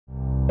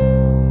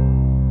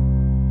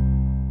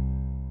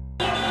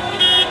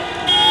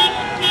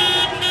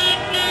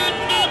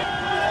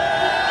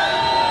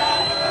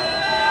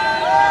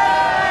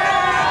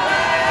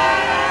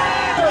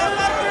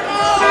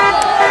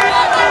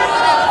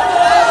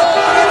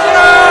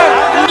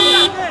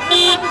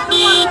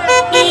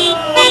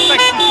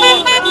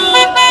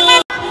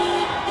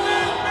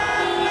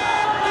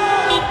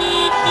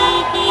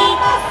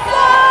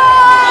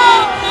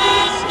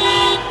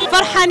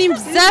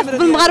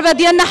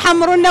ديالنا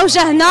حمروا لنا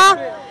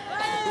وجهنا،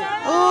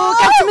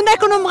 وكنتمنى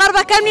يكونوا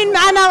المغاربه كاملين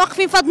معنا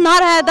واقفين في هذا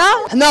النهار هذا.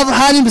 حنا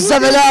فرحانين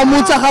بزاف على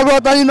المنتخب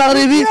الوطني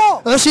المغربي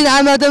 20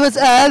 عام هذا ما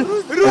تأهل،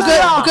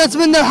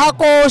 وكنتمنى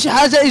نحققوا شي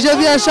حاجه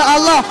ايجابيه ان شاء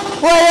الله.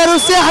 وهي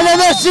روسيا حنا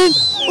ماشيين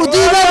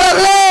وديما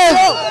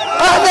المغرب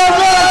احنا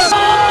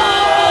ماشيين.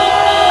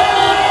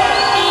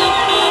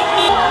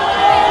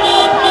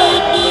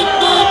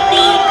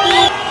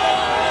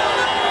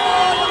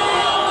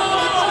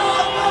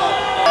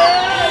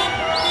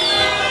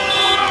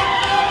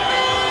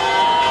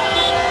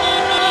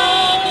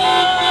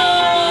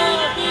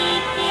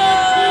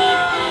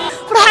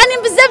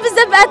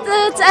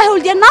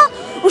 التأهل ديالنا،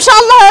 وان شاء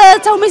الله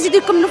تا هما يزيدوا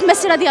يكملوا في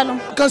المسيره ديالهم.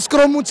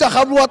 كنشكروا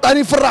المنتخب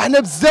الوطني فرحنا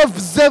بزاف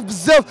بزاف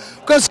بزاف،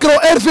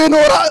 وكنشكروا ايرفين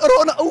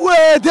ورونا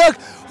وهذاك،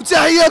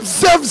 وتحيه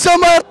بزاف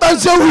للجماهير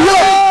الطنجاويه.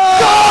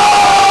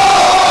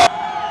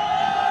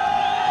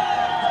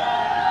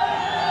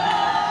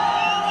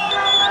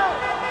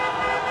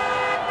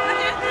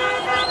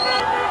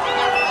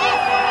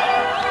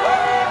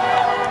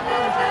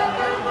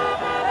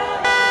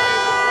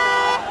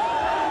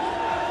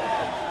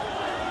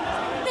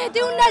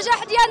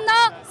 والنجاح ديالنا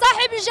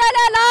صاحب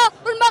الجلاله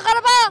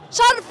والمغاربه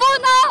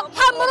شرفونا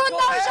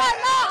حمرونا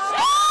وجهنا.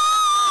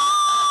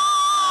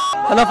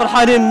 انا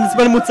فرحانين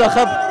بالنسبه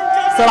للمنتخب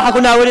صراحه،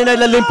 كنا عاولين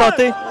على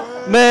ليمباتي،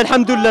 ما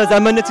الحمد لله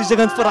زعما النتيجه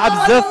كانت فرحه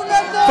بزاف،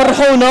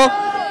 فرحونا.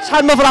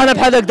 شحال ما فرحنا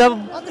بحال هكذا،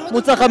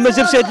 المنتخب ما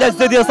جابش هاد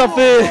العزه ديال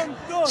صافي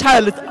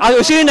شحال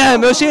 20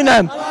 عام 20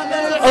 عام.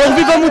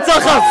 فيفا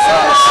المنتخب.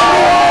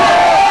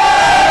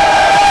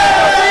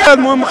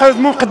 المهم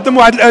خدموا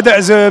نقدموا واحد الاداء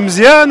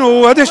مزيان،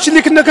 وهذا الشيء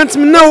اللي كنا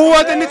كنتمناوه،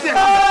 وهذا النيت اللي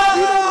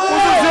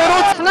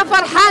حنا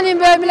فرحانين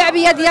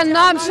باللاعبيه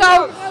ديالنا،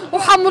 مشاو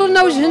وحمروا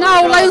لنا وجهنا،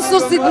 والله ينصر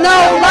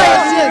سيدنا، والله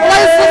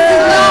ينصر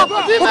سيدنا،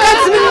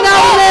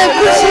 وكنتمناو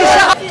كل شيء ان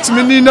شاء الله.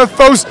 تمنينا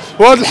الفوز،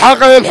 وهذا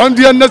الحقيقه الحمد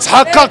ديالنا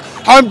تحقق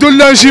الحمد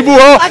لله،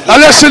 نجيبوها.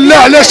 علاش لا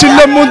علاش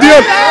لا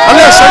المونديال،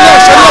 علاش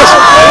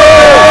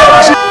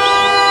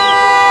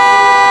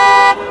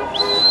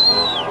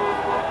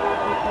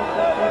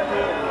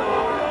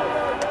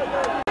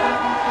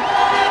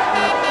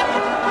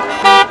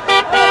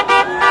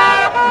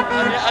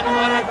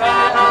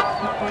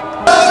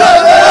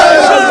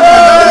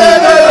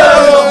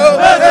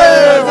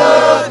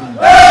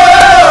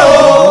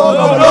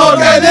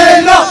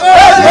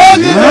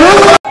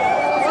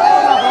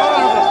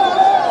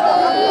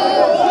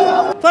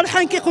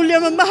فرحان كيقول لي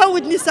ماما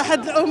هودني ساحه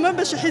الامم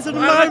باش يحيزوا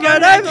المغاربه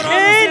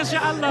رابحين،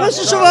 باش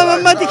نشوفها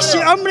ماما ديك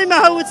الشيء. عمري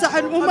ما هود ساحه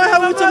الامم،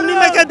 هودتهم مني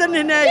ما كادرن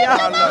هنايا.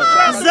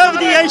 بزاف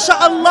ديال ان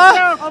شاء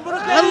الله،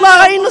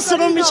 الله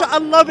غينصرهم ان شاء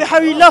الله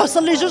بحول الله.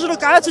 وصلي 2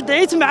 ركعات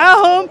ودعيت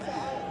معاهم،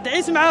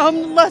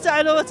 الله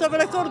تعالى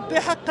وتبارك وربي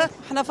يحقق.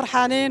 احنا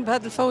فرحانين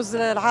بهذا الفوز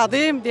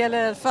العظيم ديال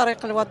الفريق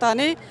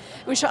الوطني،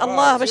 وان شاء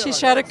الله باش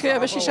يشارك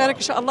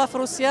ان شاء الله في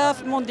روسيا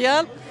في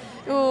المونديال،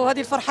 وهذه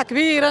الفرحه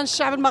كبيره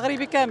للشعب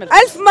المغربي كامل.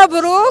 الف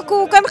مبروك،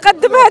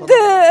 وكنقدم هذا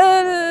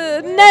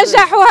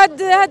النجاح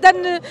وهذا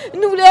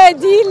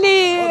نولادي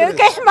اللي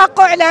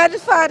كيحماقوا على هذا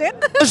الفريق.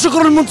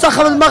 كنشكروا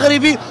المنتخب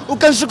المغربي،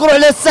 وكنشكروا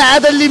على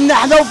السعاده اللي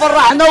منحنا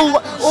وفرحنا،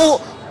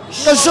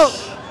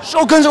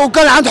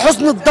 وكان عند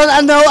حسن الظن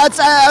انه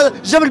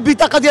جاب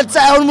البطاقه ديال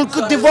التأهل من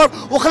كوت ديفوار،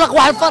 وخلق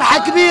واحد الفرحه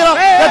كبيره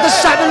لهذا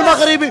الشعب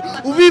المغربي.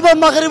 وفيفا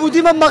المغرب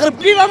وديما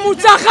المغرب. فيفا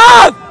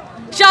المنتخب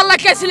ان شاء الله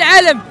كاس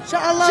العالم،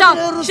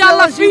 ان شاء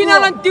الله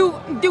فينا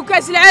نديو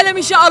كاس العالم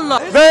ان شاء الله.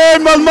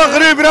 فين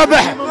المغرب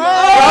ربح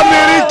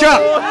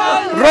امريكا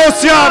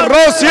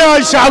روسيا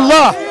ان شاء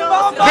الله.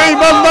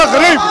 فين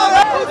المغرب.